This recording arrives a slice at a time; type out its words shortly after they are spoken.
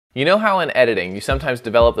You know how in editing, you sometimes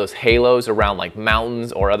develop those halos around like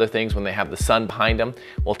mountains or other things when they have the sun behind them?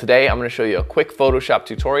 Well, today I'm gonna show you a quick Photoshop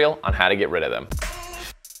tutorial on how to get rid of them.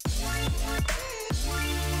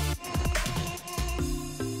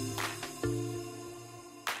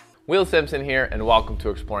 Will Simpson here, and welcome to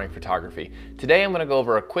Exploring Photography. Today I'm going to go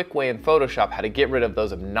over a quick way in Photoshop how to get rid of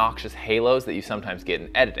those obnoxious halos that you sometimes get in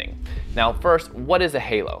editing. Now first, what is a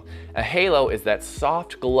halo? A halo is that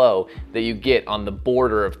soft glow that you get on the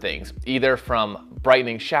border of things, either from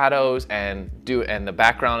brightening shadows and the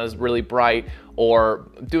background is really bright, or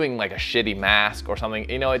doing like a shitty mask or something.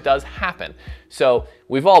 You know, it does happen. So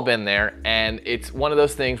we've all been there, and it's one of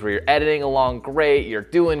those things where you're editing along great, you're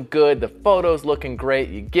doing good, the photo's looking great,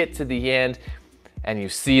 you get to the end and you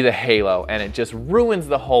see the halo and it just ruins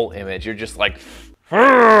the whole image. You're just like,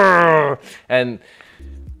 and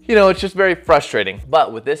you know, it's just very frustrating.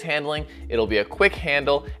 But with this handling, it'll be a quick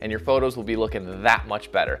handle and your photos will be looking that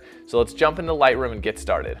much better. So let's jump into Lightroom and get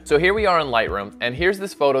started. So here we are in Lightroom, and here's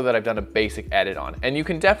this photo that I've done a basic edit on. And you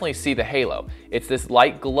can definitely see the halo. It's this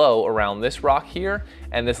light glow around this rock here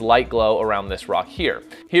and this light glow around this rock here.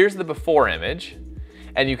 Here's the before image.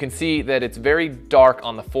 And you can see that it's very dark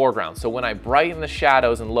on the foreground. So when I brighten the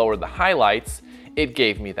shadows and lower the highlights, it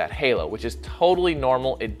gave me that halo, which is totally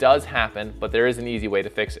normal. It does happen, but there is an easy way to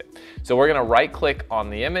fix it. So we're gonna right click on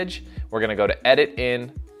the image. We're gonna go to Edit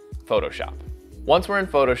in Photoshop. Once we're in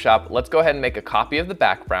Photoshop, let's go ahead and make a copy of the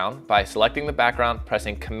background by selecting the background,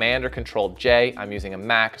 pressing Command or Control J. I'm using a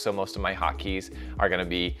Mac, so most of my hotkeys are gonna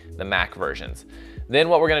be the Mac versions. Then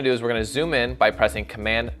what we're gonna do is we're gonna zoom in by pressing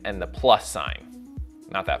Command and the plus sign.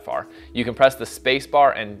 Not that far. You can press the space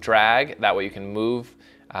bar and drag, that way you can move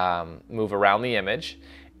around the image.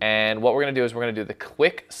 And what we're gonna do is we're gonna do the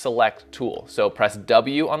quick select tool. So press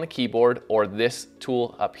W on the keyboard or this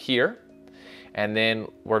tool up here. And then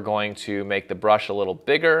we're going to make the brush a little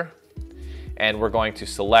bigger and we're going to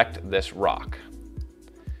select this rock.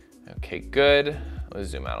 Okay, good. Let's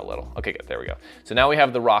zoom out a little. Okay, good, there we go. So now we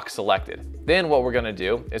have the rock selected. Then what we're gonna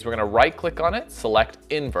do is we're gonna right click on it, select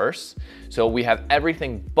inverse. So we have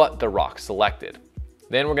everything but the rock selected.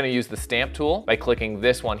 Then we're gonna use the stamp tool by clicking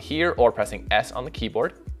this one here or pressing S on the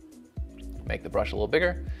keyboard. Make the brush a little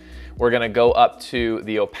bigger. We're gonna go up to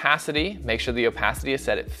the opacity. Make sure the opacity is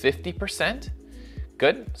set at 50%.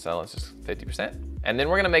 Good, so let's just 50%. And then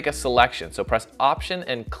we're gonna make a selection. So press Option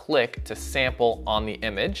and click to sample on the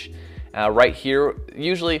image. Right here,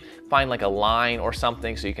 usually find like a line or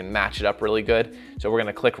something so you can match it up really good. So we're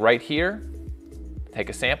gonna click right here, take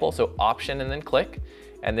a sample, so Option and then click.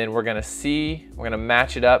 And then we're gonna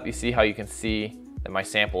match it up. You see how you can see that my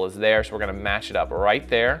sample is there. So we're gonna match it up right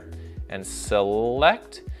there and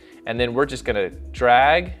select. And then we're just gonna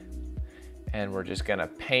drag and we're just gonna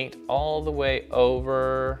paint all the way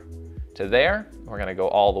over to there. We're gonna go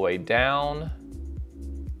all the way down.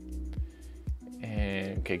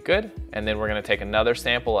 And, okay, good. And then we're gonna take another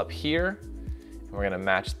sample up here and we're gonna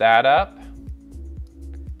match that up.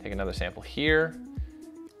 Take another sample here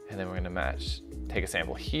and then we're gonna take a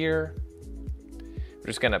sample here. We're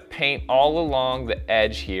just gonna paint all along the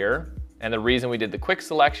edge here. And the reason we did the quick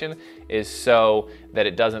selection is so that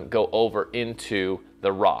it doesn't go over into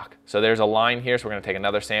the rock. So there's a line here, so we're gonna take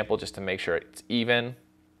another sample just to make sure it's even.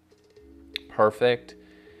 Perfect.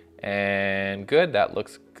 And good, that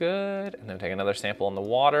looks good. And then take another sample in the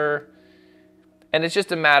water. And it's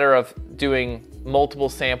just a matter of doing multiple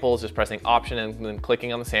samples, just pressing Option and then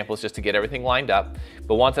clicking on the samples just to get everything lined up.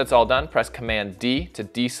 But once that's all done, press Command D to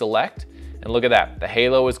deselect. And look at that, the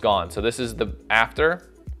halo is gone. So this is the after,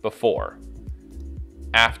 before,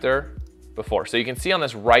 after, before. So you can see on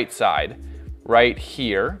this right side, right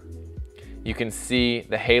here, you can see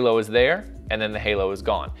the halo is there and then the halo is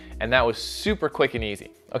gone. And that was super quick and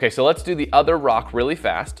easy. Okay, so let's do the other rock really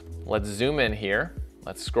fast. Let's zoom in here.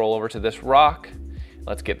 Let's scroll over to this rock.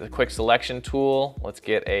 Let's get the quick selection tool. Let's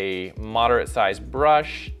get a moderate sized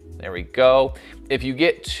brush. There we go. If you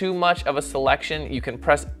get too much of a selection, you can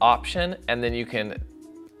press Option and then you can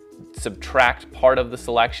subtract part of the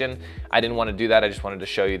selection. I didn't want to do that. I just wanted to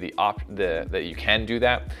show you that you can do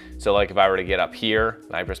that. So like if I were to get up here,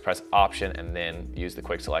 I just press Option and then use the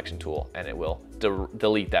quick selection tool and it will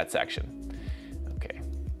delete that section. Okay,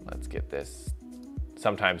 let's get this.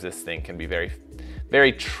 Sometimes this thing can be very,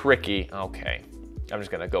 very tricky. Okay, I'm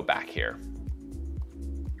just gonna go back here.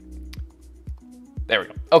 There we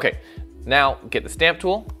go. Okay, now get the stamp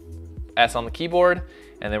tool, S on the keyboard,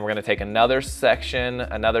 and then we're gonna take another section,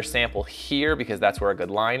 another sample here because that's where a good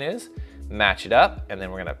line is. Match it up, and then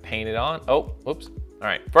we're gonna paint it on. Oh, oops. All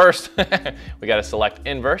right, first, we gotta select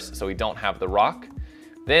inverse so we don't have the rock.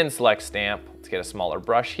 Then select stamp. Let's get a smaller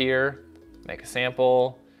brush here, make a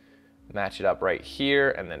sample. Match it up right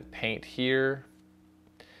here, and then paint here.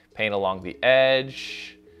 Paint along the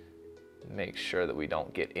edge. Make sure that we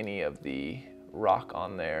don't get any of the rock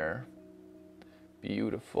on there.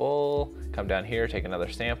 Beautiful. Come down here, take another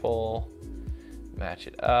sample. Match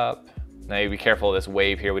it up. Now you be careful of this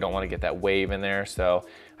wave here. We don't want to get that wave in there. So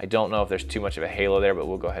I don't know if there's too much of a halo there, but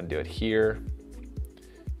we'll go ahead and do it here.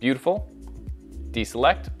 Beautiful.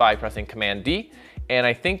 Deselect by pressing Command D. And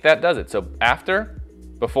I think that does it. So after,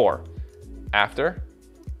 before, after,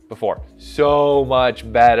 before. So much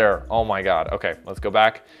better. Oh my God. Okay, let's go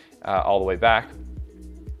back all the way back.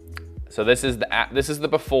 So this is the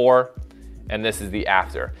before, and this is the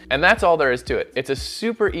after. And that's all there is to it. It's a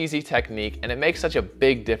super easy technique, and it makes such a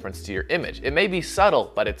big difference to your image. It may be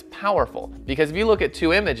subtle, but it's powerful, because if you look at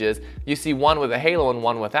two images, you see one with a halo and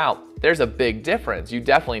one without, there's a big difference. You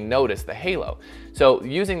definitely notice the halo. So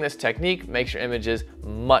using this technique makes your images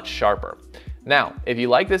much sharper. Now, if you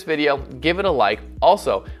like this video, give it a like.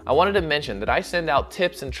 Also, I wanted to mention that I send out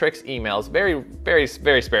tips and tricks emails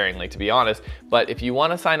very sparingly, to be honest. But if you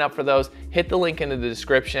want to sign up for those, hit the link in the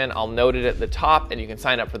description. I'll note it at the top and you can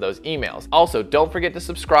sign up for those emails. Also, don't forget to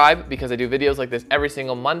subscribe because I do videos like this every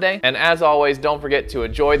single Monday. And as always, don't forget to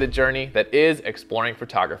enjoy the journey that is exploring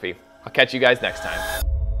photography. I'll catch you guys next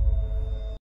time.